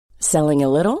Selling a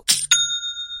little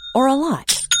or a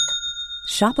lot?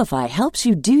 Shopify helps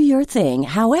you do your thing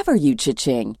however you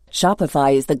cha-ching.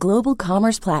 Shopify is the global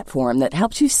commerce platform that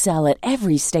helps you sell at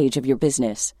every stage of your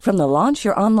business. From the launch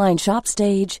your online shop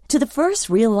stage to the first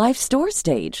real-life store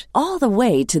stage, all the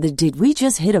way to the did we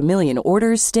just hit a million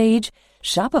orders stage.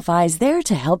 Shopify is there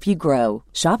to help you grow.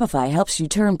 Shopify helps you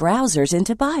turn browsers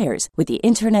into buyers with the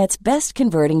internet's best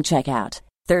converting checkout.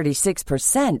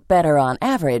 36% better on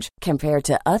average compared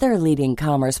to other leading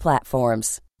commerce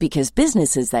platforms. Because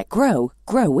businesses that grow,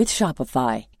 grow with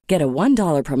Shopify. Get a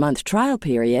 $1 per month trial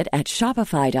period at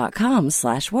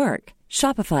shopify.com/work.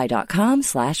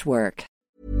 Shopify.com/work.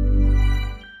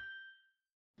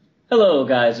 Hello,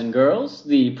 guys and girls.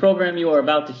 The program you are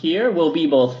about to hear will be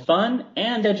both fun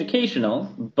and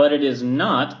educational, but it is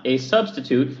not a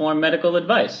substitute for medical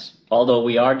advice. Although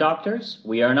we are doctors,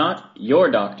 we are not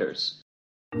your doctors.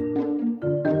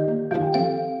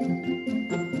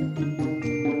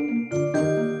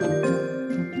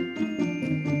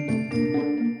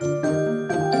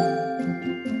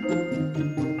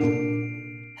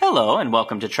 Hello, and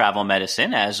welcome to Travel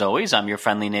Medicine. As always, I'm your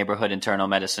friendly neighborhood internal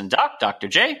medicine doc, Dr.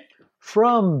 J.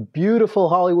 From beautiful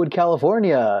Hollywood,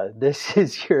 California, this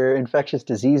is your infectious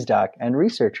disease doc and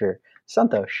researcher,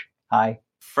 Santosh. Hi.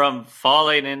 From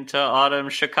falling into autumn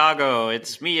Chicago,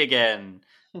 it's me again.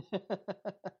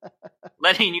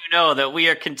 Letting you know that we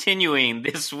are continuing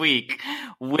this week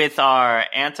with our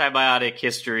antibiotic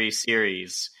history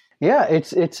series. Yeah,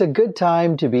 it's a good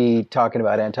time to be talking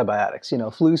about antibiotics. You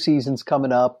know, flu season's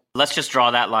coming up. Let's just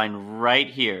draw that line right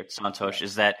here, Santosh,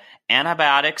 is that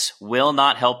antibiotics will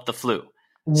not help the flu.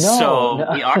 No.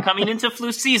 We are coming into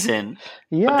flu season,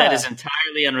 but that is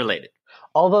entirely unrelated.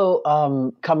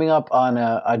 Although coming up on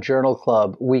a journal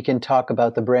club, we can talk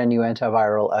about the brand new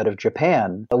antiviral out of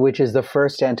Japan, which is the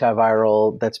first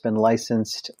antiviral that's been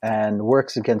licensed and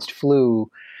works against flu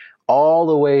all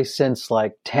the way since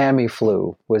like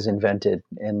Tamiflu was invented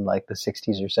in like the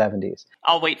 60s or 70s.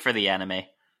 I'll wait for the anime.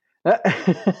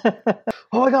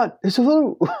 Oh my God, it's a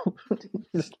flu.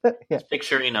 Yeah.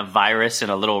 Picturing a virus in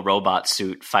a little robot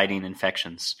suit fighting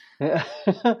infections.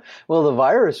 Well, the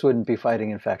virus wouldn't be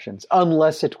fighting infections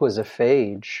unless it was a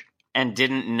phage. And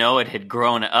didn't know it had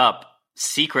grown up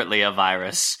secretly a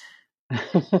virus.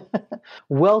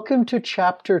 Welcome to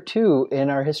Chapter 2 in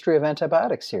our History of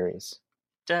Antibiotics series.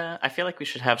 I feel like we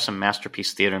should have some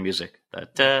Masterpiece Theater music.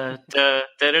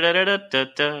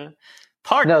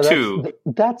 Part 2.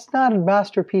 That's not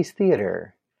Masterpiece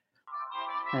Theater.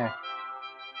 There.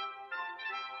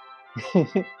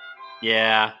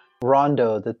 Yeah.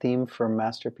 Rondo, the theme from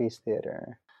Masterpiece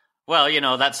Theater. Well, you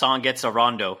know, that song gets a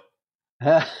rondo.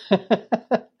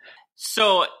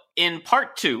 So, in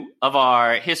Part 2 of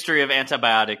our History of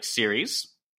Antibiotics series,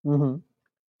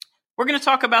 we're going to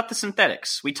talk about the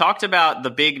synthetics. We talked about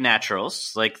the big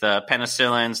naturals, like the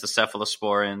penicillins, the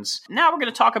cephalosporins. Now we're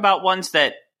going to talk about ones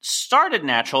that started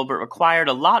natural but required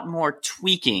a lot more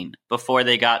tweaking before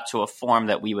they got to a form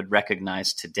that we would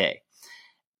recognize today.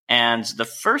 And the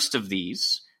first of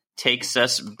these takes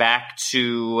us back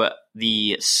to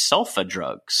the sulfa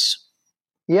drugs.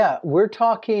 Yeah, we're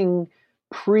talking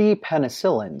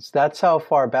pre-penicillins. That's how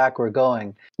far back we're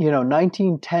going. You know,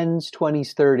 1910s,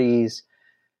 20s, 30s.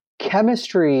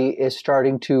 Chemistry is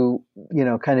starting to, you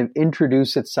know, kind of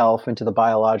introduce itself into the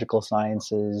biological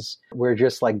sciences. We're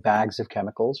just like bags of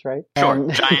chemicals, right? Sure,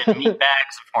 giant meat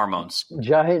bags of hormones.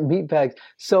 Giant meat bags.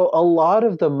 So a lot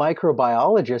of the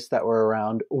microbiologists that were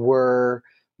around were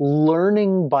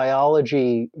learning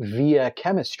biology via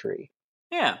chemistry.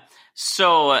 Yeah.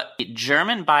 So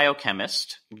German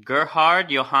biochemist Gerhard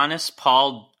Johannes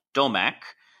Paul Domach.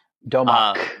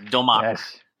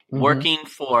 Yes. Working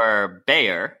for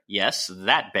Bayer, yes,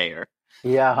 that Bayer,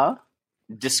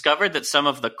 discovered that some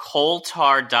of the coal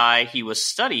tar dye he was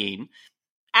studying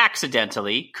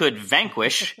accidentally could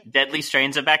vanquish deadly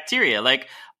strains of bacteria. Like,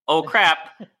 oh crap,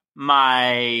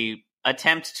 my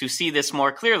attempt to see this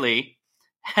more clearly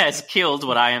has killed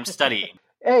what I am studying.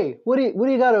 Hey, what do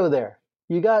you got over there?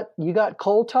 You got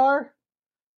coal tar?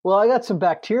 Well, I got some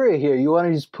bacteria here. You want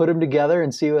to just put them together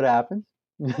and see what happens?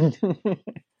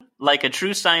 Like a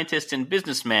true scientist and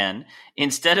businessman,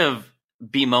 instead of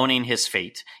bemoaning his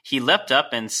fate, he leapt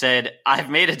up and said, I've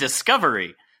made a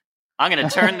discovery. I'm going to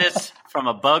turn this from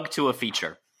a bug to a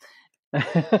feature.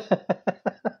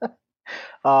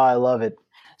 Oh, I love it.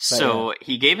 So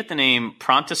he gave it the name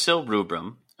Prontosil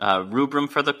rubrum, rubrum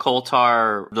for the coal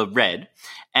tar, the red,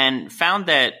 and found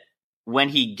that when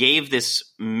he gave this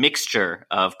mixture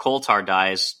of coal tar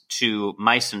dyes to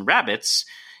mice and rabbits,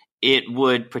 it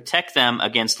would protect them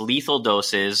against lethal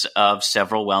doses of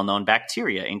several well-known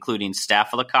bacteria, including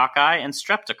staphylococci and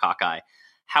streptococci.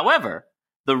 However,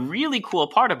 the really cool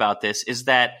part about this is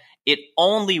that it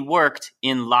only worked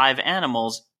in live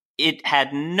animals. It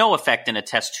had no effect in a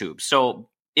test tube. So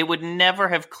it would never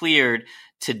have cleared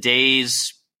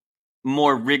today's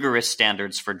more rigorous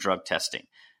standards for drug testing.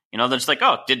 They're just like,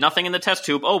 oh, did nothing in the test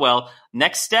tube. Oh, well,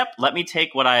 next step, let me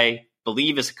take what I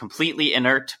believe is a completely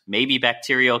inert, maybe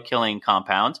bacterial killing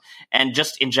compound and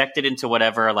just inject it into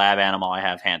whatever lab animal I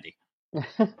have handy.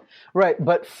 Right.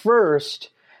 But first,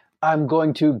 I'm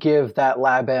going to give that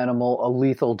lab animal a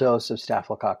lethal dose of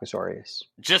Staphylococcus aureus.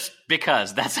 Just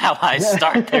because. That's how I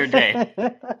start their day.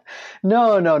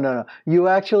 No. You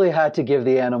actually had to give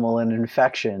the animal an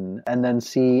infection and then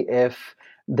see if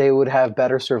they would have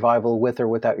better survival with or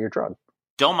without your drug.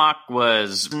 Domak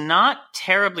was not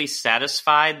terribly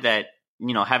satisfied that,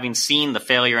 having seen the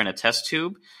failure in a test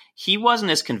tube, he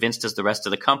wasn't as convinced as the rest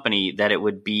of the company that it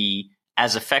would be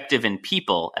as effective in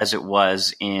people as it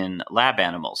was in lab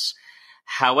animals.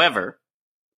 However,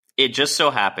 it just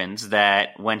so happens that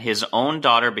when his own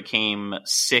daughter became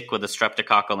sick with a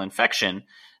streptococcal infection,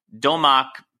 Domak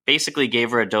basically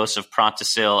gave her a dose of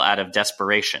Prontosil out of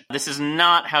desperation. This is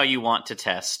not how you want to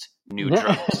test new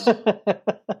drugs.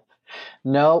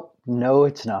 No,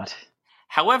 it's not.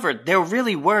 However, there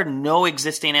really were no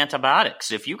existing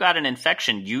antibiotics. If you got an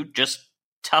infection, you just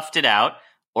toughed it out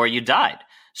or you died.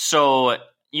 So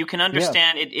you can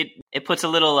understand it puts a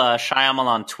little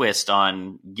Shyamalan twist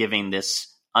on giving this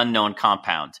unknown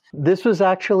compound. This was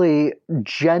actually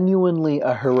genuinely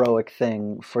a heroic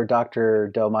thing for Dr.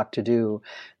 Domak to do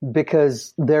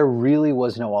because there really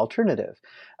was no alternative.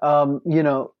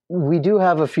 We do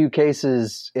have a few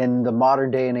cases in the modern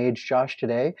day and age, Josh,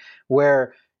 today,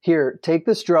 where here, take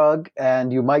this drug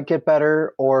and you might get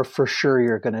better or for sure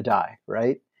you're going to die,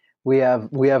 right? We have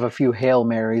a few Hail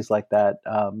Marys like that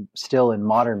still in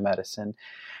modern medicine.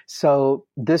 So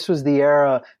this was the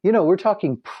era, we're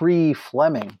talking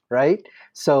pre-Fleming, right?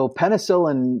 So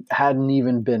penicillin hadn't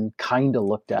even been kind of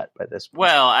looked at by this point.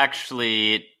 Well,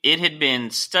 actually, it had been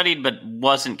studied but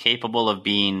wasn't capable of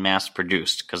being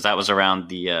mass-produced because that was around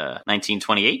the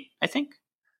 1928, I think?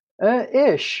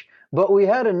 Ish. But we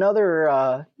had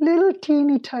another little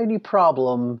teeny tiny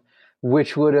problem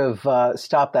which would have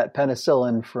stopped that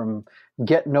penicillin from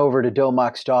getting over to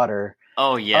Domak's daughter.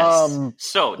 Oh, yes.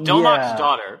 So Domak's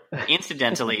daughter,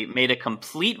 incidentally, made a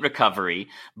complete recovery,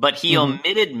 but he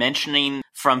omitted mentioning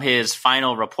from his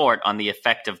final report on the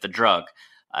effect of the drug.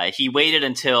 He waited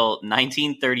until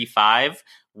 1935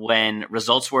 when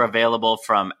results were available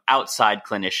from outside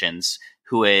clinicians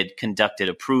who had conducted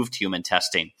approved human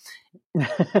testing.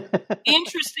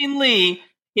 Interestingly,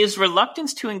 his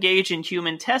reluctance to engage in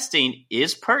human testing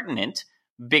is pertinent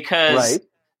because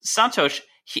Santosh,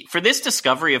 for this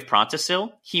discovery of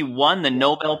Prontosil, he won the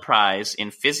Nobel Prize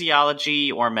in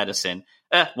Physiology or Medicine,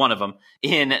 one of them,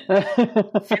 in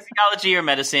Physiology or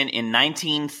Medicine in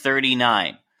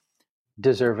 1939.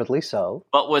 Deservedly so.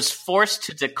 But was forced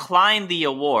to decline the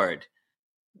award.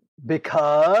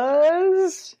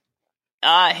 Because?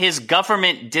 His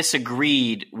government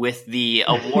disagreed with the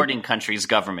awarding country's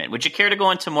government. Would you care to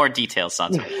go into more details,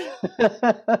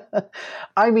 Santosh?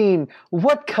 I mean,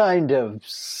 what kind of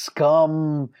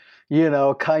scum,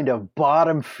 kind of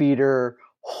bottom feeder,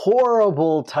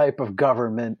 horrible type of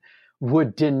government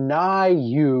would deny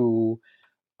you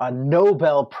a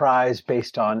Nobel Prize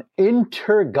based on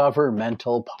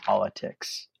intergovernmental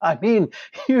politics? I mean,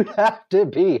 you'd have to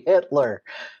be Hitler.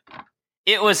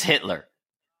 It was Hitler.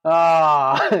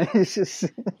 Now,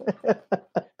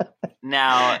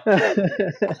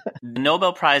 the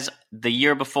Nobel Prize the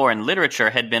year before in literature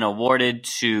had been awarded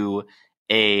to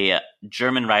a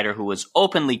German writer who was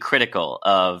openly critical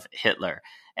of Hitler.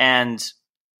 And,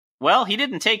 well, he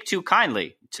didn't take too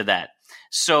kindly to that.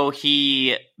 So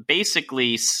he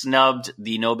basically snubbed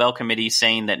the Nobel Committee,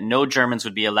 saying that no Germans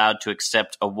would be allowed to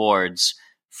accept awards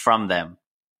from them.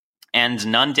 And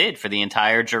none did for the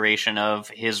entire duration of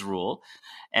his rule.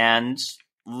 And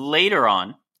later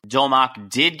on, Domak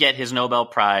did get his Nobel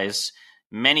Prize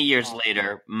many years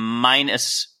later,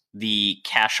 minus the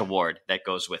cash award that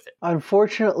goes with it.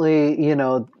 Unfortunately,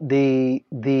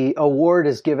 the award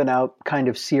is given out kind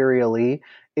of serially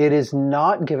it is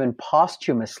not given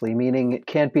posthumously, meaning it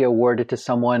can't be awarded to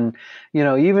someone,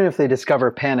 even if they discover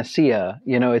panacea,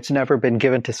 it's never been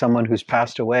given to someone who's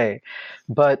passed away.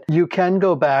 But you can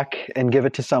go back and give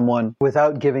it to someone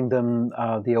without giving them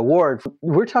the award.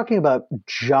 We're talking about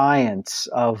giants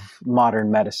of modern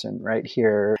medicine right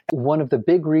here. One of the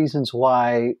big reasons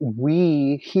why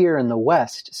we here in the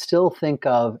West still think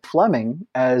of Fleming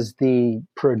as the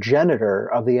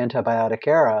progenitor of the antibiotic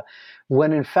era,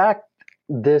 when in fact,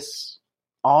 this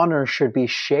honor should be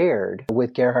shared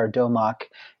with Gerhard Domach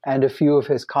and a few of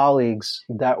his colleagues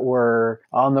that were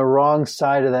on the wrong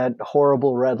side of that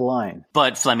horrible red line.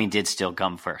 But Fleming did still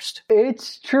come first.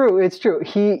 It's true.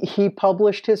 He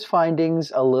published his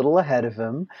findings a little ahead of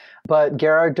him, but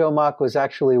Gerhard Domach was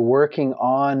actually working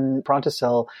on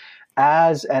Prontosil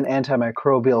as an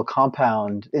antimicrobial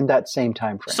compound in that same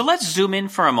time frame. So let's zoom in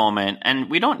for a moment, and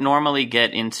we don't normally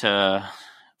get into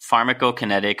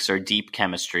pharmacokinetics or deep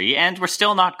chemistry, and we're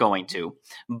still not going to.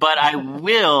 But I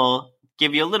will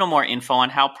give you a little more info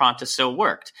on how Prontosil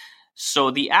worked.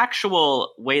 So the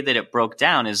actual way that it broke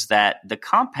down is that the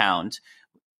compound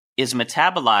is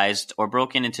metabolized or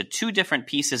broken into two different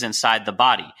pieces inside the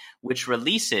body, which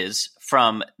releases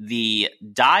from the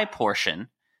dye portion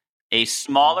a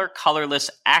smaller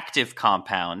colorless active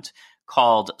compound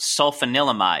called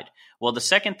sulfanilamide. Well, the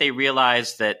second they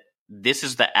realized that this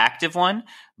is the active one,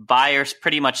 buyers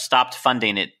pretty much stopped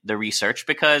funding the research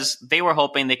because they were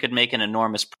hoping they could make an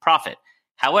enormous profit.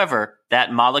 However,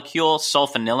 that molecule,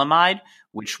 sulfanilamide,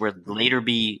 which would later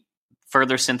be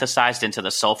further synthesized into the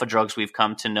sulfa drugs we've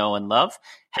come to know and love,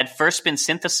 had first been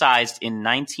synthesized in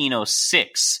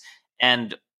 1906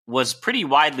 and was pretty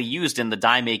widely used in the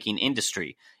dye-making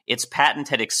industry. Its patent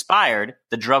had expired.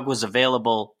 The drug was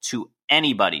available to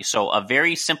anybody. So a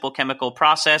very simple chemical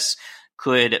process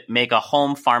could make a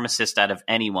home pharmacist out of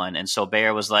anyone. And so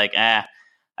Bayer was like, I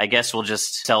guess we'll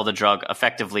just sell the drug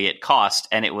effectively at cost.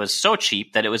 And it was so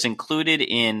cheap that it was included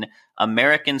in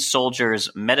American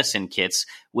soldiers' medicine kits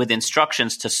with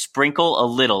instructions to sprinkle a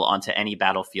little onto any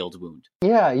battlefield wound.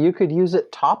 Yeah, you could use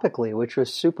it topically, which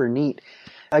was super neat.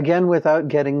 Again, without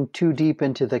getting too deep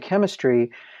into the chemistry,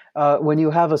 when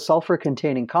you have a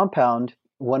sulfur-containing compound,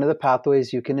 one of the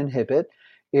pathways you can inhibit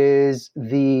is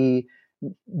the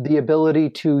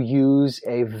ability to use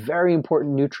a very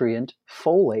important nutrient,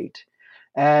 folate.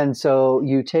 And so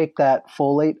you take that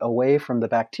folate away from the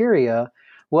bacteria.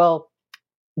 Well,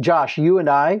 Josh, you and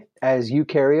I, as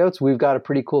eukaryotes, we've got a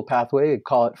pretty cool pathway. We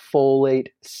call it folate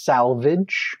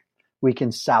salvage. We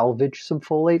can salvage some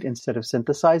folate instead of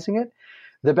synthesizing it.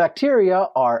 The bacteria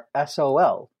are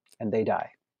SOL, and they die.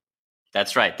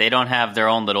 That's right. They don't have their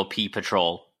own little pea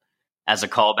patrol as a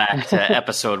callback to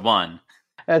episode 1.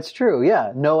 That's true.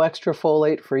 Yeah. No extra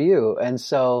folate for you. And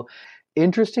so,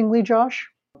 interestingly, Josh,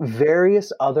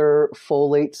 various other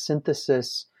folate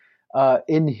synthesis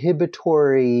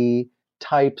inhibitory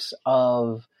types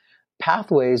of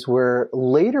pathways were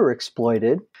later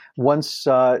exploited once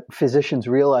physicians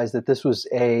realized that this was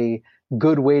a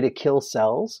good way to kill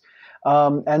cells.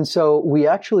 And so we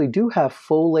actually do have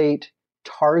folate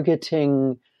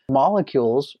targeting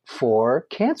molecules for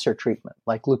cancer treatment,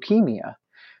 like leukemia.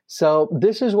 So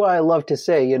this is why I love to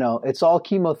say, it's all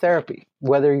chemotherapy,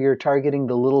 whether you're targeting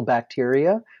the little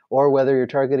bacteria or whether you're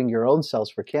targeting your own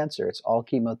cells for cancer, it's all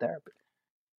chemotherapy.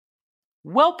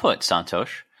 Well put,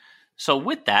 Santosh. So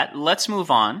with that, let's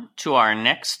move on to our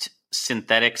next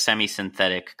synthetic,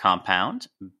 semi-synthetic compound,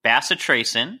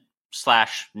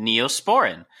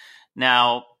 bacitracin/neosporin.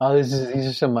 Now, these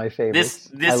are some of my favorites.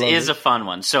 This is a fun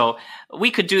one. So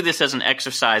we could do this as an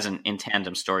exercise in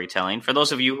tandem storytelling. For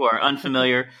those of you who are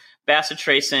unfamiliar,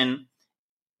 bacitracin,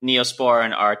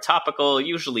 neosporin are topical,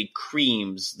 usually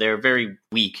creams. They're very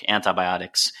weak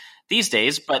antibiotics these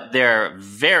days, but they're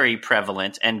very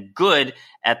prevalent and good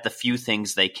at the few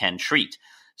things they can treat.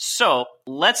 So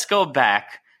let's go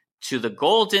back to the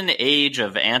golden age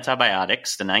of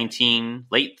antibiotics, the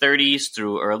late 30s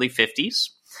through early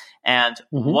 50s. And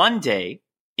one day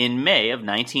in May of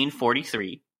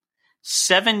 1943,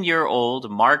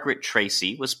 7-year-old Margaret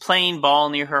Tracy was playing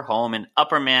ball near her home in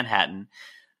Upper Manhattan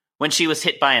when she was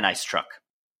hit by an ice truck.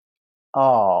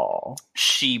 Oh.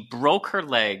 She broke her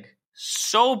leg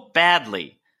so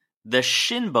badly, the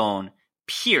shin bone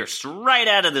pierced right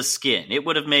out of the skin. It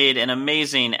would have made an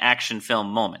amazing action film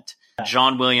moment.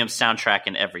 John Williams soundtrack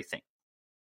and everything.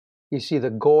 You see the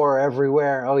gore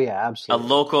everywhere. Oh, yeah, absolutely. A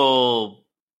local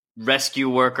rescue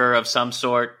worker of some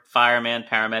sort, fireman,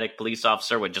 paramedic, police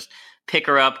officer, would just pick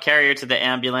her up, carry her to the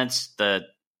ambulance. The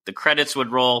credits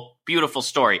would roll. Beautiful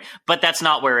story. But that's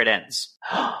not where it ends.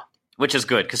 Which is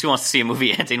good, because who wants to see a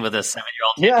movie ending with a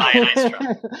 7-year-old hit by an ice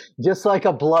truck? Just like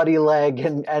a bloody leg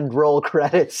and roll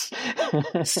credits.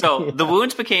 So the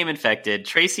wounds became infected.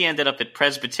 Tracy ended up at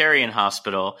Presbyterian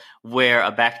Hospital, where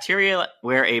a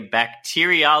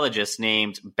bacteriologist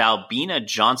named Balbina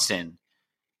Johnson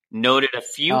noted a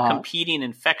few competing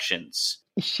infections.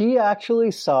 She actually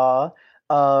saw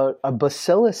a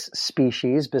bacillus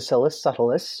species, Bacillus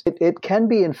subtilis. It can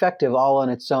be infective all on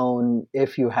its own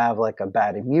if you have like a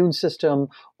bad immune system,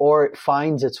 or it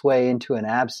finds its way into an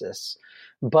abscess.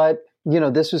 But,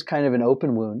 this was kind of an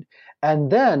open wound.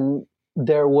 And then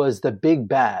there was the big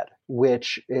bad,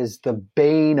 which is the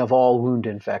bane of all wound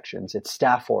infections. It's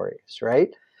Staph aureus,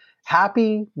 right?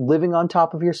 Happy living on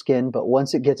top of your skin, but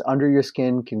once it gets under your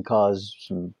skin can cause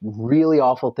some really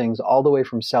awful things, all the way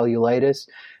from cellulitis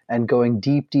and going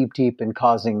deep, deep, deep and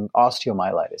causing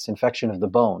osteomyelitis, infection of the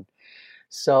bone.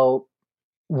 So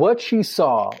what she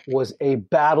saw was a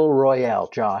battle royale,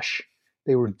 Josh.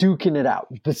 They were duking it out.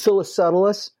 Bacillus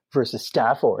subtilis versus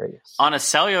Staph aureus. On a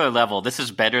cellular level, this is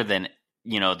better than,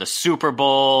 the Super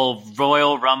Bowl,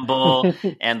 Royal Rumble,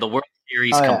 and the World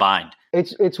Series combined.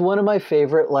 It's one of my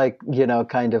favorite,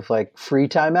 kind of like free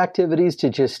time activities, to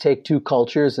just take two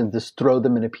cultures and just throw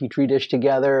them in a petri dish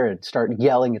together and start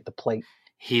yelling at the plate.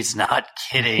 He's not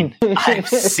kidding. I've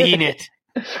seen it.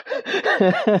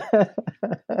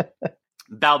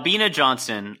 Balbina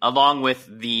Johnson, along with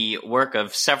the work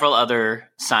of several other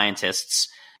scientists,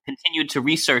 continued to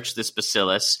research this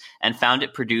bacillus and found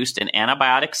it produced an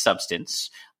antibiotic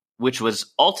substance, which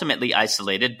was ultimately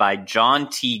isolated by John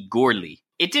T. Gourley.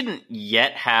 It didn't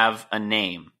yet have a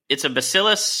name. It's a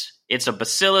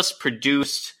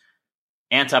bacillus-produced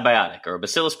antibiotic, or a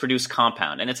bacillus-produced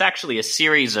compound. And it's actually a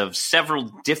series of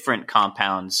several different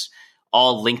compounds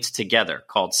all linked together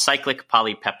called cyclic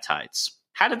polypeptides.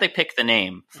 How did they pick the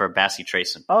name for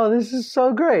bacitracin? Oh, this is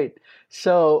so great.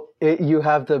 So you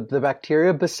have the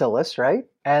bacteria Bacillus, right?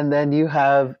 And then you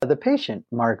have the patient,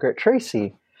 Margaret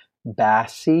Tracy.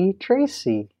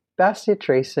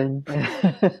 Bacitracin.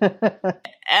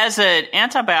 As an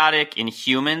antibiotic in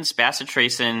humans,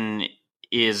 bacitracin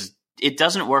it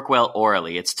doesn't work well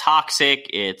orally. It's toxic.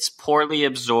 It's poorly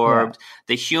absorbed. Yeah.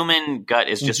 The human gut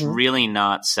is just really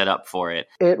not set up for it.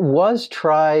 It was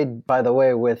tried, by the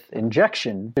way, with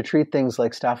injection to treat things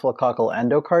like staphylococcal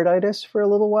endocarditis for a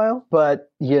little while, but,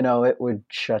 it would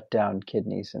shut down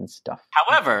kidneys and stuff.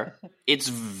 However, it's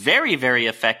very, very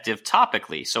effective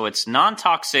topically. So it's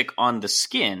non-toxic on the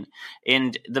skin.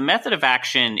 And the method of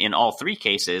action in all three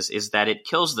cases is that it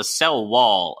kills the cell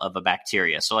wall of a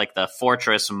bacteria. So like the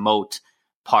fortress moat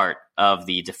part of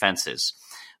the defenses.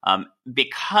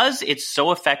 Because it's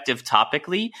so effective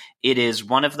topically, it is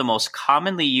one of the most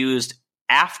commonly used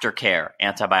aftercare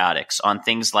antibiotics on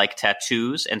things like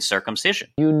tattoos and circumcision.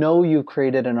 You've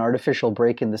created an artificial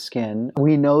break in the skin.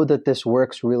 We know that this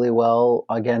works really well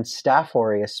against Staph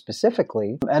aureus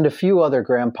specifically, and a few other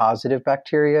gram-positive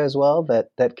bacteria as well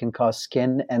that can cause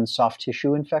skin and soft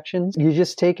tissue infections. You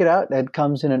just take it out. It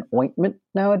comes in an ointment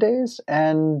nowadays,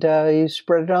 and you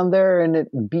spread it on there, and it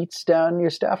beats down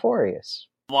your Staph aureus.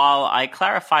 While I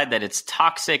clarified that it's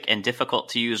toxic and difficult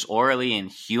to use orally in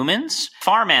humans,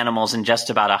 farm animals ingest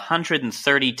about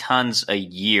 130 tons a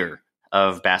year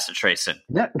of bacitracin.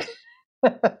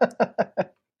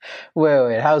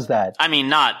 Wait, how's that? I mean,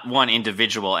 not one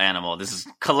individual animal. This is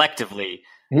collectively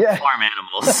farm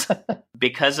animals.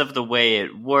 Because of the way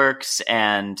it works,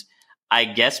 and I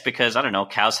guess because, I don't know,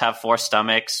 cows have 4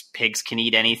 stomachs, pigs can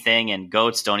eat anything, and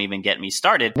goats don't even get me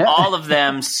started. All of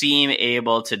them seem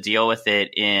able to deal with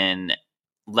it in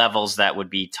levels that would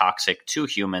be toxic to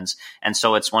humans. And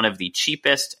so it's one of the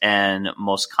cheapest and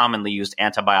most commonly used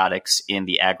antibiotics in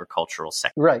the agricultural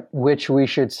sector. Right, which we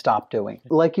should stop doing.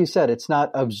 Like you said, it's not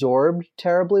absorbed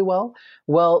terribly well.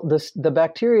 Well, the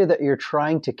bacteria that you're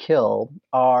trying to kill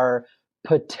are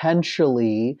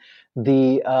potentially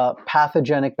the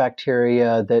pathogenic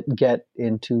bacteria that get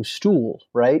into stool,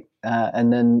 right?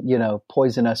 And then,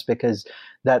 poison us because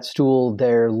that stool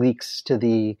there leaks to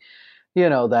the,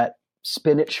 that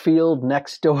spinach field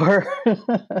next door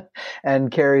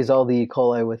and carries all the E.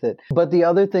 coli with it. But the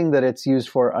other thing that it's used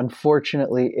for,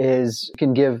 unfortunately, is you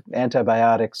can give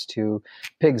antibiotics to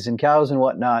pigs and cows and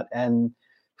whatnot, and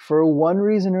for one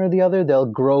reason or the other, they'll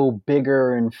grow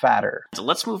bigger and fatter. So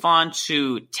let's move on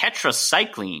to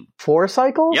tetracycline. 4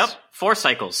 cycles? Yep, 4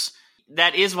 cycles.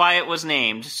 That is why it was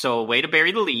named. So way to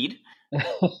bury the lead.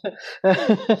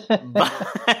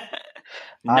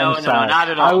 No, not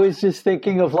at all. I was just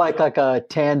thinking of like a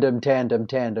tandem.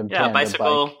 Yeah,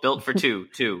 bicycle built for two.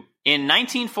 In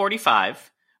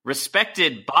 1945,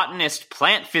 respected botanist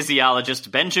plant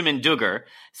physiologist Benjamin Duggar,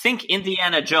 think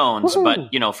Indiana Jones, but,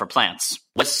 for plants,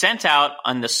 was sent out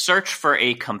on the search for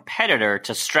a competitor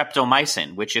to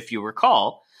streptomycin, which, if you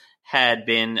recall, had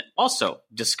been also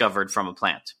discovered from a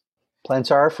plant.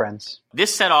 Plants are our friends.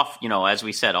 This set off, as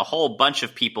we said, a whole bunch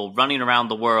of people running around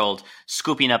the world,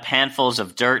 scooping up handfuls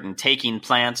of dirt and taking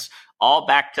plants all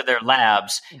back to their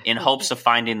labs in hopes of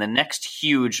finding the next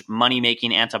huge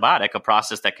money-making antibiotic, a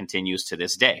process that continues to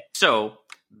this day. So,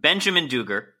 Benjamin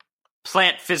Duggar,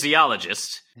 plant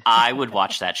physiologist, I would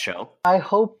watch that show. I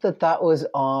hope that was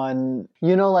on,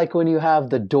 like when you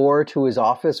have the door to his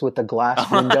office with the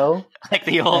glass window. Like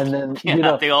the old, and then,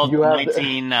 the old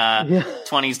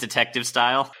 1920s detective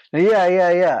style.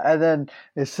 Yeah. And then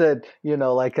it said,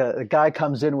 like a guy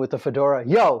comes in with a fedora.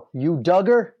 Yo, you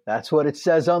Duggar? That's what it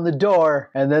says on the door.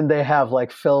 And then they have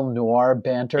like film noir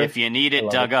banter. If you need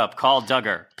it dug up, call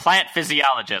Duggar. Plant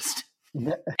physiologist.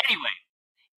 Anyway.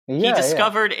 He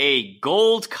discovered a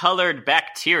gold-colored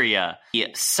bacteria the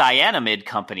Cyanamid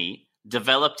Company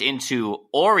developed into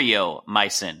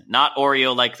Oreomycin. Not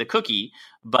Oreo like the cookie,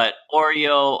 but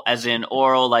Oreo as in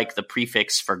oral like the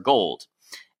prefix for gold.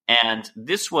 And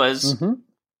this was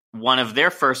one of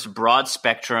their first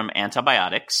broad-spectrum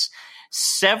antibiotics.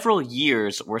 Several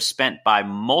years were spent by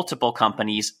multiple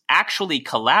companies actually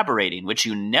collaborating, which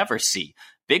you never see.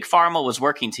 Big Pharma was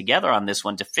working together on this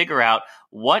one to figure out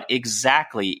what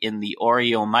exactly in the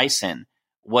Oreomycin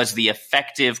was the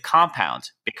effective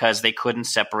compound because they couldn't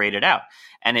separate it out.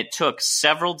 And it took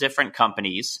several different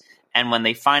companies, and when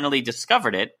they finally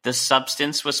discovered it, the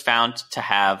substance was found to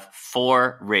have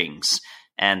 4 rings,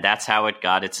 and that's how it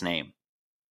got its name.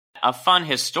 A fun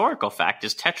historical fact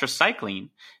is tetracycline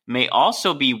may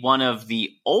also be one of the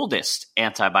oldest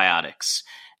antibiotics,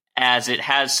 as it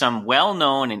has some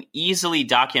well-known and easily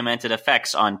documented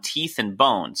effects on teeth and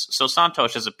bones. So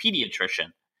Santosh, as a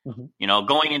pediatrician,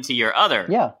 going into your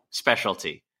other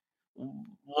specialty,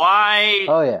 why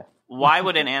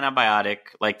would an antibiotic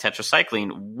like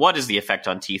tetracycline, what is the effect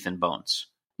on teeth and bones?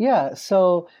 Yeah,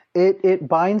 so it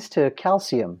binds to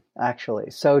calcium,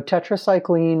 actually. So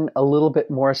tetracycline, a little bit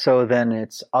more so than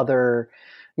its other,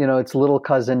 its little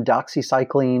cousin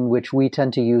doxycycline, which we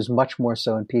tend to use much more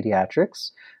so in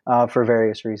pediatrics. For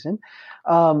various reasons.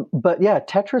 But yeah,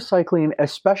 tetracycline,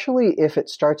 especially if it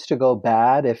starts to go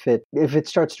bad, if it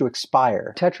starts to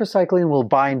expire, tetracycline will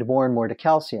bind more and more to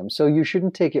calcium. So you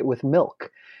shouldn't take it with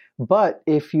milk. But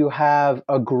if you have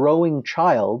a growing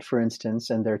child, for instance,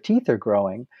 and their teeth are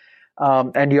growing,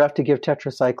 and you have to give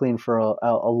tetracycline for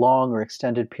a long or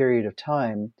extended period of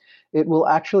time, it will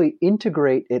actually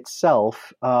integrate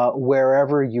itself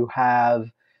wherever you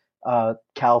have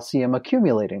calcium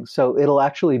accumulating. So it'll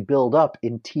actually build up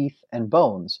in teeth and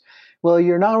bones. Well,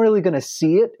 you're not really going to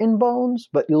see it in bones,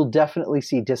 but you'll definitely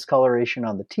see discoloration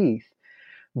on the teeth.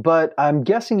 But I'm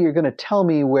guessing you're going to tell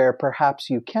me where perhaps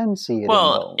you can see it in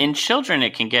bones. Well, in children,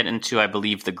 it can get into, I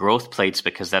believe, the growth plates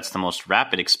because that's the most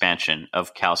rapid expansion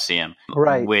of calcium,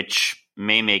 right, which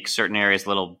may make certain areas a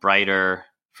little brighter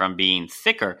from being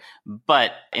thicker.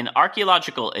 But in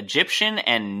archaeological Egyptian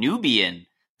and Nubian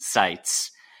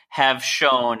sites, have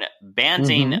shown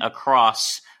banding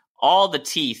across all the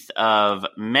teeth of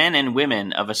men and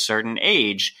women of a certain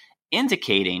age,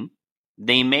 indicating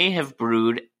they may have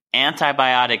brewed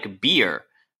antibiotic beer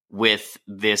with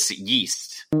this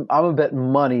yeast. I'm a bet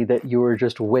money that you were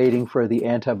just waiting for the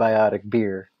antibiotic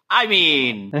beer. I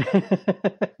mean...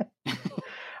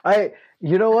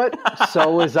 you know what? So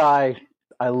was I.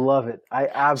 I love it. I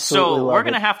absolutely love it. So we're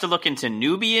going to have to look into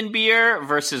Nubian beer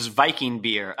versus Viking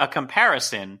beer, a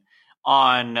comparison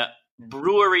on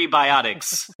brewery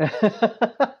biotics.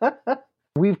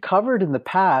 We've covered in the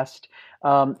past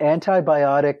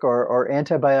antibiotic or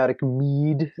antibiotic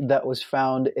mead that was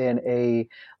found in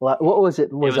what was it?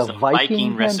 It was a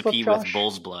Viking recipe with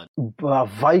bull's blood. A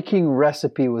Viking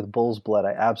recipe with bull's blood.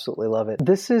 I absolutely love it.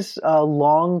 This is a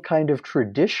long kind of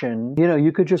tradition.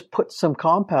 You could just put some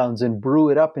compounds and brew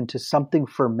it up into something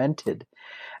fermented.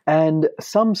 And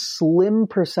some slim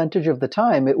percentage of the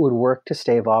time, it would work to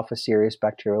stave off a serious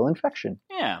bacterial infection.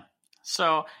 Yeah.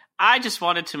 So I just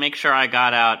wanted to make sure I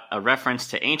got out a reference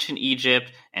to ancient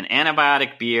Egypt, an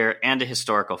antibiotic beer, and a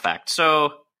historical fact.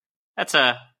 So that's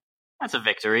a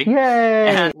victory. Yay!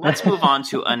 And let's move on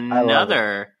to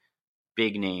another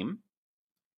big name,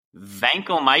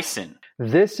 vancomycin.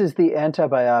 This is the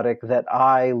antibiotic that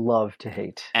I love to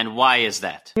hate. And why is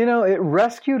that? It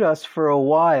rescued us for a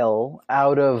while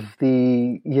out of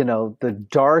the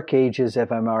dark ages of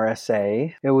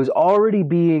MRSA. It was already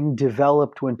being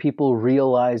developed when people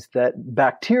realized that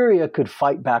bacteria could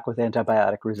fight back with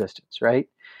antibiotic resistance, right?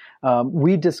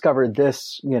 We discovered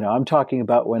this, I'm talking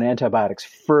about when antibiotics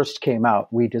first came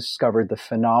out, we discovered the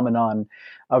phenomenon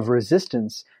of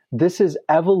resistance. This is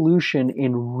evolution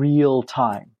in real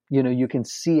time. You can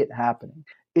see it happening.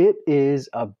 It is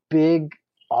a big,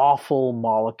 awful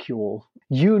molecule.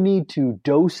 You need to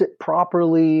dose it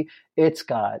properly. It's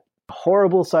got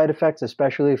horrible side effects,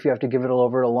 especially if you have to give it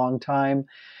over a long time.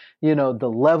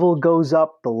 The level goes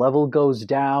up, the level goes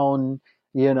down,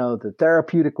 the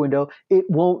therapeutic window. It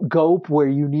won't go where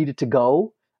you need it to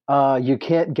go. You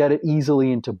can't get it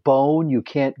easily into bone. You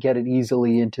can't get it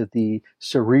easily into the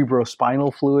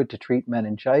cerebrospinal fluid to treat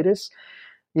meningitis.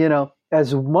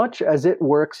 As much as it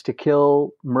works to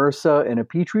kill MRSA in a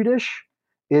petri dish,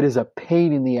 it is a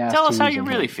pain in the ass. Tell us how you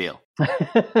really feel.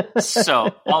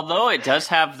 So, although it does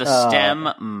have the stem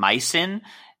mycin,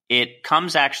 it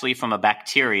comes actually from a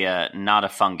bacteria, not a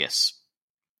fungus.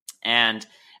 And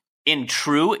in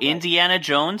true Indiana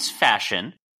Jones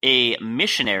fashion, a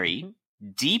missionary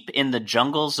deep in the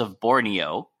jungles of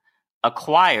Borneo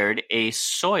acquired a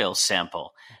soil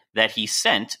sample that he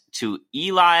sent to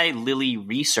Eli Lilly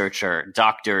researcher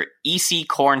Dr. E.C.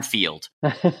 Cornfield.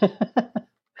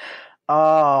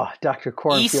 Oh, Dr.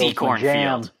 Cornfield. E.C.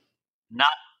 Cornfield. Not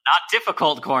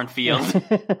difficult Cornfield.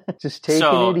 Just taking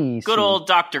it easy. Good old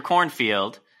Dr.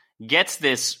 Cornfield gets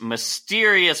this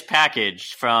mysterious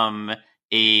package from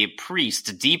a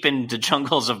priest deep in the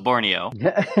jungles of Borneo.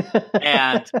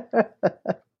 And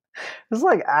it's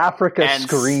like Africa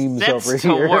screams over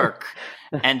here. To work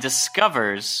and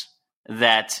discovers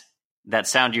that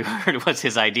sound you heard was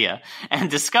his idea, and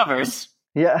discovers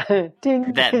that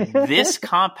this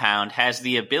compound has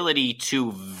the ability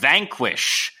to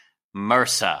vanquish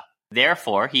MRSA.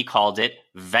 Therefore, he called it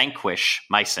vanquish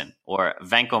mycin or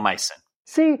vancomycin.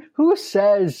 See, who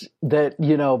says that,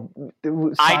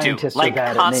 scientists I do, are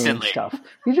bad constantly. At naming stuff?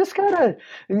 You just gotta,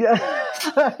 you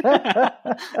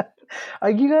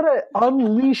gotta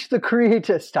unleash the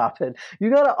creativity. Stop it. You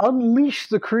gotta unleash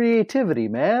the creativity,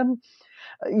 man.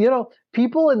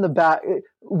 People in the back,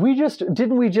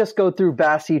 didn't we just go through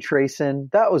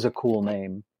bacitracin? That was a cool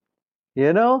name.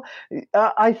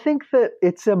 I think that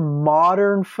it's a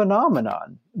modern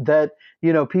phenomenon that,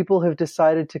 people have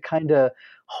decided to kind of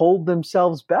hold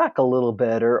themselves back a little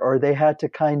bit, or they had to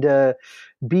kind of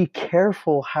be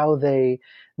careful how they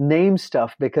name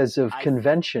stuff because of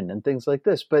convention and things like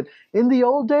this. But in the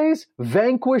old days,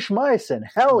 vanquish mycin,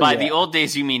 hell yeah. By the old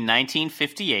days, you mean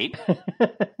 1958?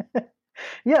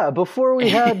 Yeah, before we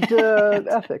had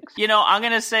ethics. I'm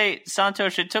going to say,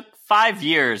 Santosh, it took 5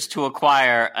 years to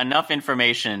acquire enough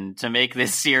information to make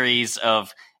this series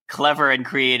of clever and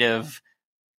creative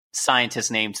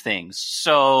scientist-named things.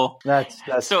 So that's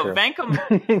true.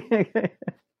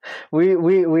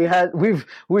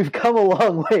 We've come a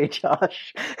long way,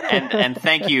 Josh. and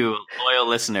thank you, loyal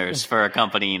listeners, for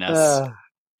accompanying us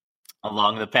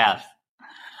along the path.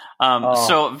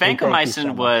 So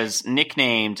vancomycin was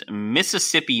nicknamed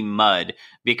Mississippi Mud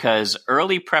because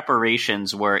early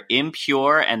preparations were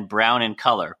impure and brown in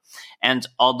color. And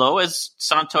although, as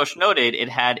Santosh noted, it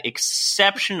had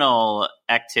exceptional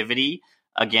activity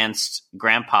against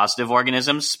gram-positive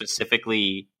organisms,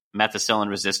 specifically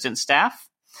methicillin-resistant staph,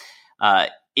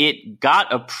 it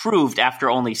got approved after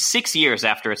only 6 years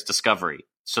after its discovery.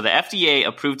 So the FDA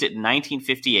approved it in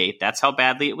 1958. That's how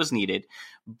badly it was needed.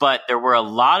 But there were a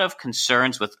lot of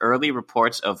concerns with early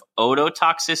reports of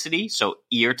ototoxicity, so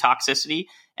ear toxicity,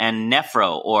 and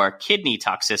nephro or kidney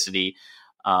toxicity,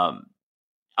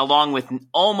 along with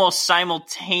almost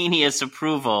simultaneous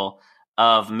approval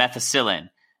of methicillin.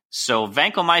 So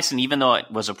vancomycin, even though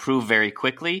it was approved very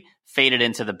quickly, faded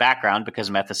into the background because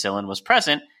methicillin was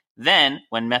present. Then,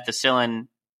 when methicillin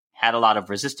had a lot of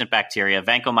resistant bacteria,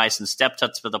 vancomycin stepped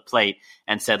up to the plate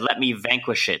and said, let me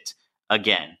vanquish it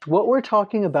again. What we're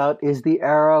talking about is the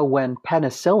era when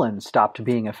penicillin stopped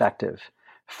being effective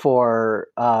for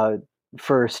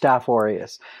Staph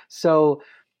aureus. So,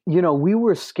 we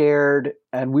were scared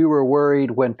and we were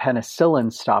worried when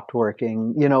penicillin stopped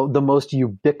working, the most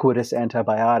ubiquitous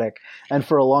antibiotic, and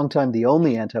for a long time, the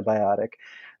only antibiotic.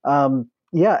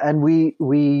 And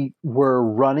we were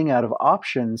running out of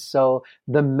options. So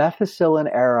the methicillin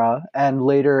era and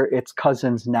later its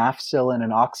cousins nafcillin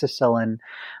and oxacillin,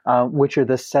 which are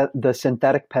the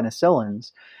synthetic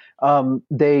penicillins,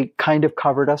 they kind of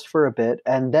covered us for a bit.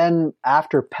 And then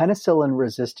after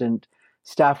penicillin-resistant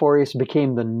Staph aureus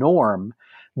became the norm,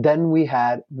 then we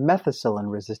had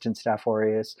methicillin-resistant Staph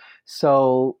aureus.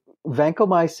 So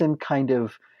vancomycin kind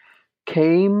of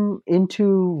came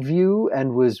into view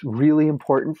and was really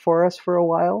important for us for a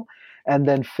while, and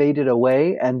then faded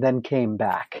away and then came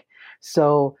back.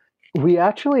 So We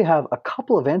actually have a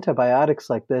couple of antibiotics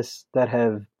like this that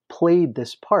have played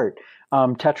this part.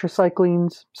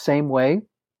 Tetracyclines, same way.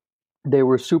 They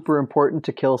were super important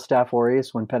to kill Staph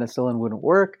aureus when penicillin wouldn't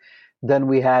work. Then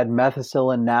we had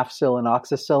methicillin, nafcillin,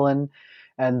 oxacillin.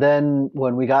 And then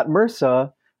when we got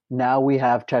MRSA, now we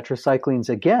have tetracyclines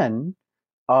again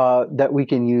that we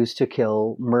can use to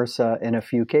kill MRSA in a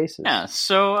few cases. Yeah,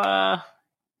 so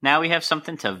now we have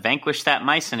something to vanquish that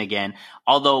mycin again.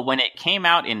 Although when it came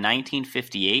out in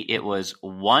 1958, it was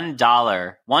 $1 to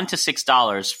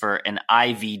 $6 for an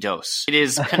IV dose. It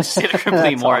is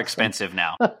considerably more expensive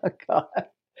now. God.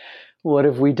 What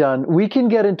have we done? We can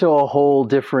get into a whole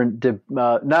different,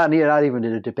 not even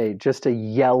a debate, just a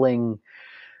yelling,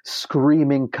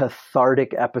 screaming,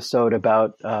 cathartic episode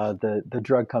about the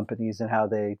drug companies and how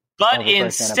they. But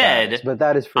instead, but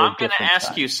that is for I'm going to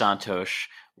ask you, Santosh,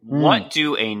 what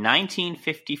do a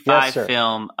 1955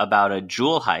 film about a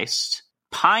jewel heist,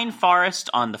 pine forest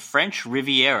on the French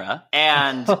Riviera,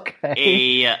 and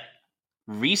a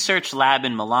research lab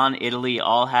in Milan, Italy,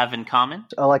 all have in common?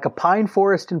 Like a pine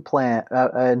forest in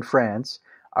France,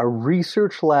 a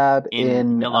research lab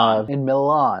in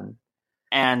Milan.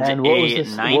 And a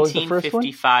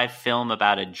 1955 film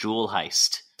about a jewel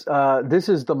heist. This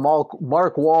is the Mark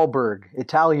Wahlberg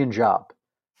Italian Job.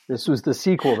 This was the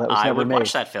sequel that was never made. I would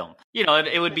watch that film. You know,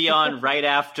 it would be on right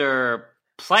after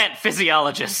Plant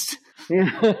Physiologist.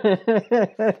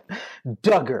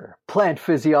 Duggar, Plant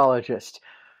Physiologist,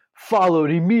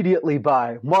 followed immediately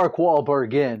by Mark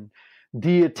Wahlberg in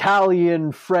the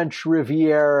Italian-French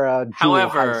Riviera jewel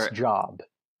heist job.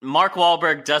 Mark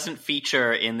Wahlberg doesn't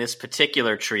feature in this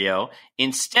particular trio.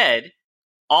 Instead,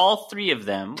 all three of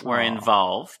them were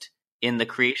involved in the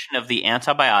creation of the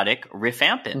antibiotic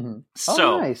rifampin. Mm-hmm.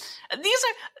 So nice.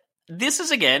 This is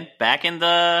again back in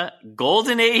the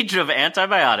golden age of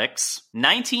antibiotics.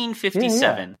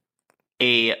 1957,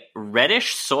 a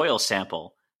reddish soil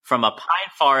sample from a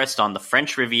pine forest on the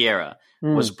French Riviera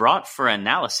was brought for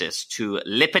analysis to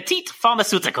Le Petit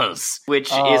Pharmaceuticals,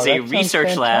 which is a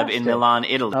research lab in Milan,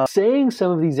 Italy. Saying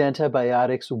some of these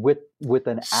antibiotics with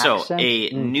an accent. So a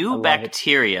new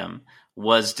bacterium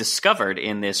was discovered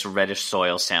in this reddish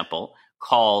soil sample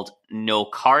called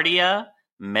Nocardia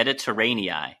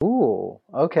mediterraneae. Ooh,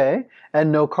 okay.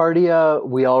 And Nocardia,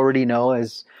 we already know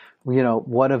as,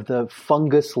 one of the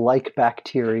fungus-like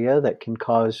bacteria that can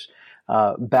cause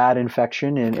bad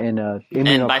infection in a immunocompromised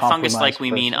And by fungus-like, we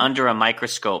person. mean under a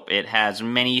microscope. It has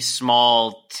many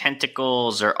small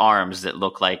tentacles or arms that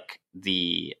look like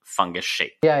the fungus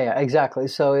shape. Yeah, exactly.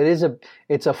 So it's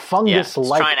a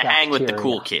fungus-like it's trying to hang with the bacteria.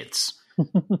 cool kids.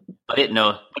 but it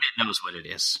knows what it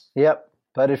is. Yep,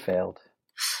 but it failed.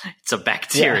 It's a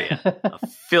bacteria. A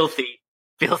filthy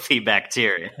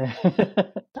bacteria.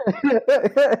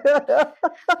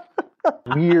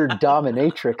 Weird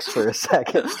dominatrix for a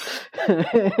second.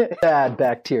 Bad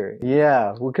bacteria.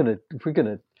 Yeah, we're gonna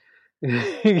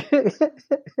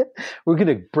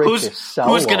break this cell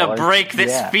Who's gonna wall. break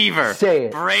this fever? Say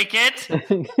it. Break it.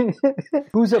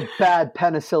 Who's a bad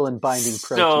penicillin binding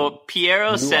protein? So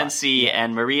Piero Sensi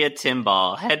and Maria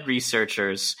Timbal, head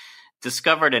researchers,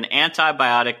 discovered an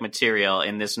antibiotic material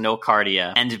in this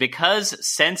Nocardia. And because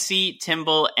Sensi,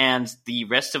 Timbal, and the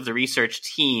rest of the research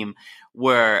team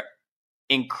were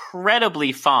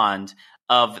incredibly fond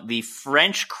of the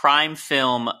French crime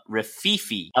film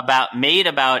Rififi, made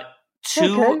about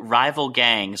two rival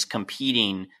gangs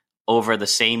competing over the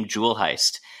same jewel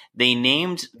heist, they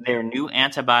named their new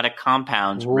antibiotic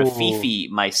compounds Rififi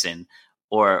mycin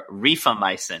or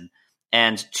rifamycin.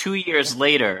 And 2 years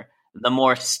later, the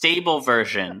more stable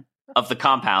version of the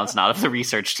compounds, not of the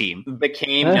research team,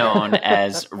 became known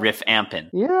as rifampin.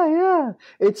 Yeah.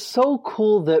 It's so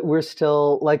cool that we're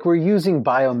still, we're using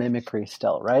biomimicry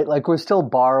still, right? We're still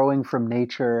borrowing from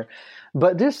nature,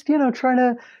 but just, trying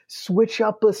to switch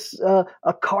up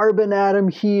a carbon atom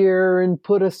here and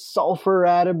put a sulfur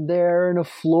atom there and a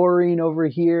fluorine over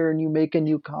here, and you make a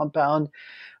new compound.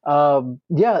 The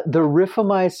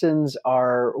rifamycins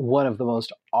are one of the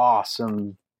most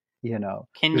awesome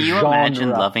Can you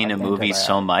imagine loving a movie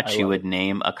so much you would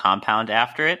name a compound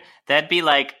after it? That'd be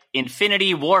like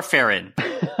Infinity Warfarin.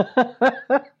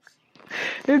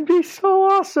 It'd be so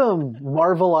awesome.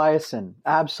 Marvelmycin,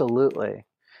 absolutely.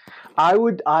 I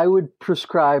would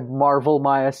prescribe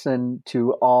Marvelmycin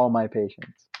to all my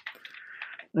patients.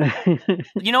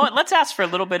 You know what? Let's ask for a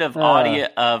little bit of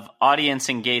audience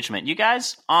engagement. You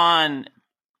guys on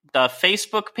the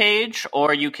Facebook page,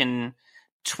 or you can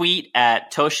tweet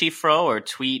at Toshifro or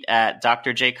tweet at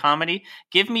Dr. J Comedy.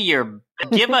 Give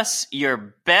us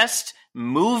your best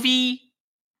movie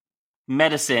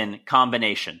medicine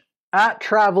combination. At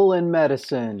Travel and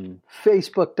Medicine,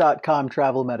 Facebook.com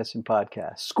Travel Medicine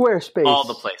Podcast, Squarespace. All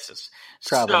the places.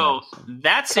 So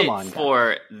that's it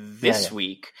for this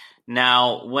week.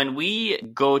 Now, when we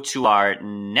go to our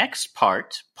next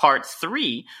part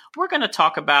 3, we're going to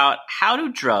talk about how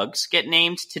do drugs get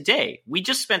named today. We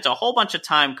just spent a whole bunch of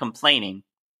time complaining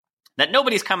that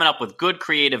nobody's coming up with good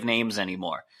creative names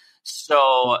anymore.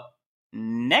 So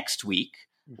next week,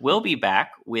 we'll be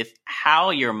back with how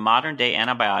your modern day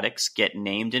antibiotics get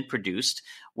named and produced,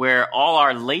 where all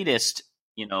our latest,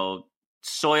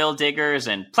 soil diggers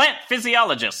and plant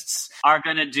physiologists are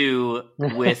going to do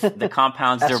with the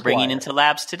compounds they're bringing into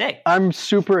labs today. I'm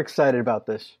super excited about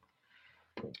this.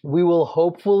 We will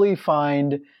hopefully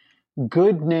find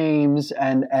good names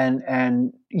and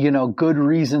good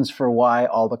reasons for why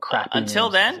all the crap. Until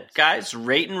then, guys,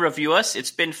 rate and review us.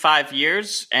 It's been 5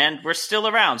 years and we're still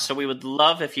around. So we would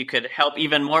love if you could help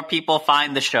even more people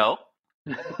find the show.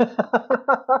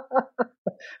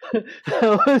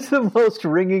 That was the most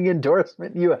ringing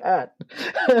endorsement you had.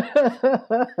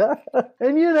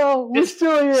 And we're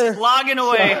still here. Slogging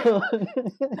away.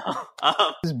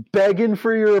 Just begging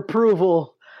for your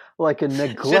approval like a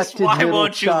neglected middle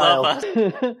child.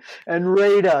 And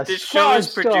rate us. This show is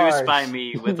produced by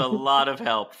me with a lot of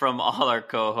help from all our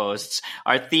co-hosts.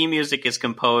 Our theme music is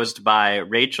composed by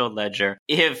Rachel Ledger.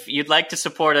 If you'd like to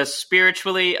support us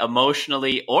spiritually,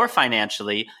 emotionally, or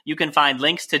financially, you can find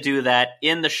links to do that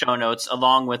in the show notes,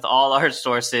 along with all our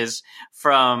sources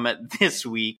from this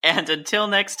week. And until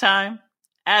next time,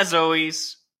 as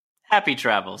always, happy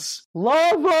travels.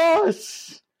 Love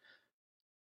us!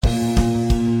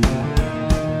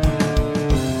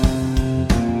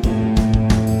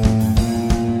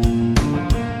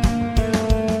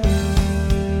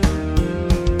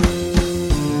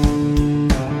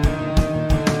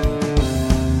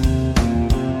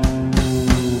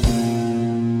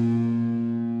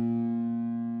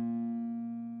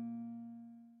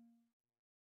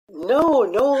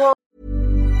 No.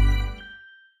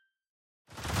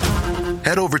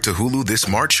 Head over to Hulu this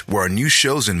March, where our new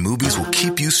shows and movies will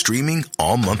keep you streaming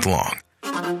all month long.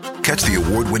 Catch the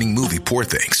award-winning movie Poor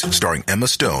Things, starring Emma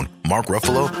Stone, Mark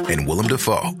Ruffalo, and Willem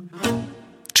Dafoe.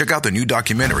 Check out the new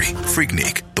documentary,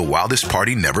 Freaknik, The Wildest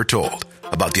Party Never Told,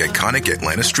 about the iconic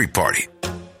Atlanta Street Party.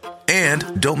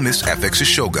 And don't miss FX's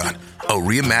Shogun, a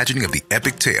reimagining of the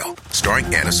epic tale, starring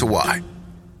Anna Sawai.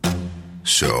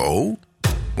 So,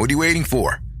 what are you waiting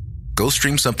for? Go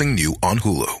stream something new on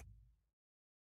Hulu.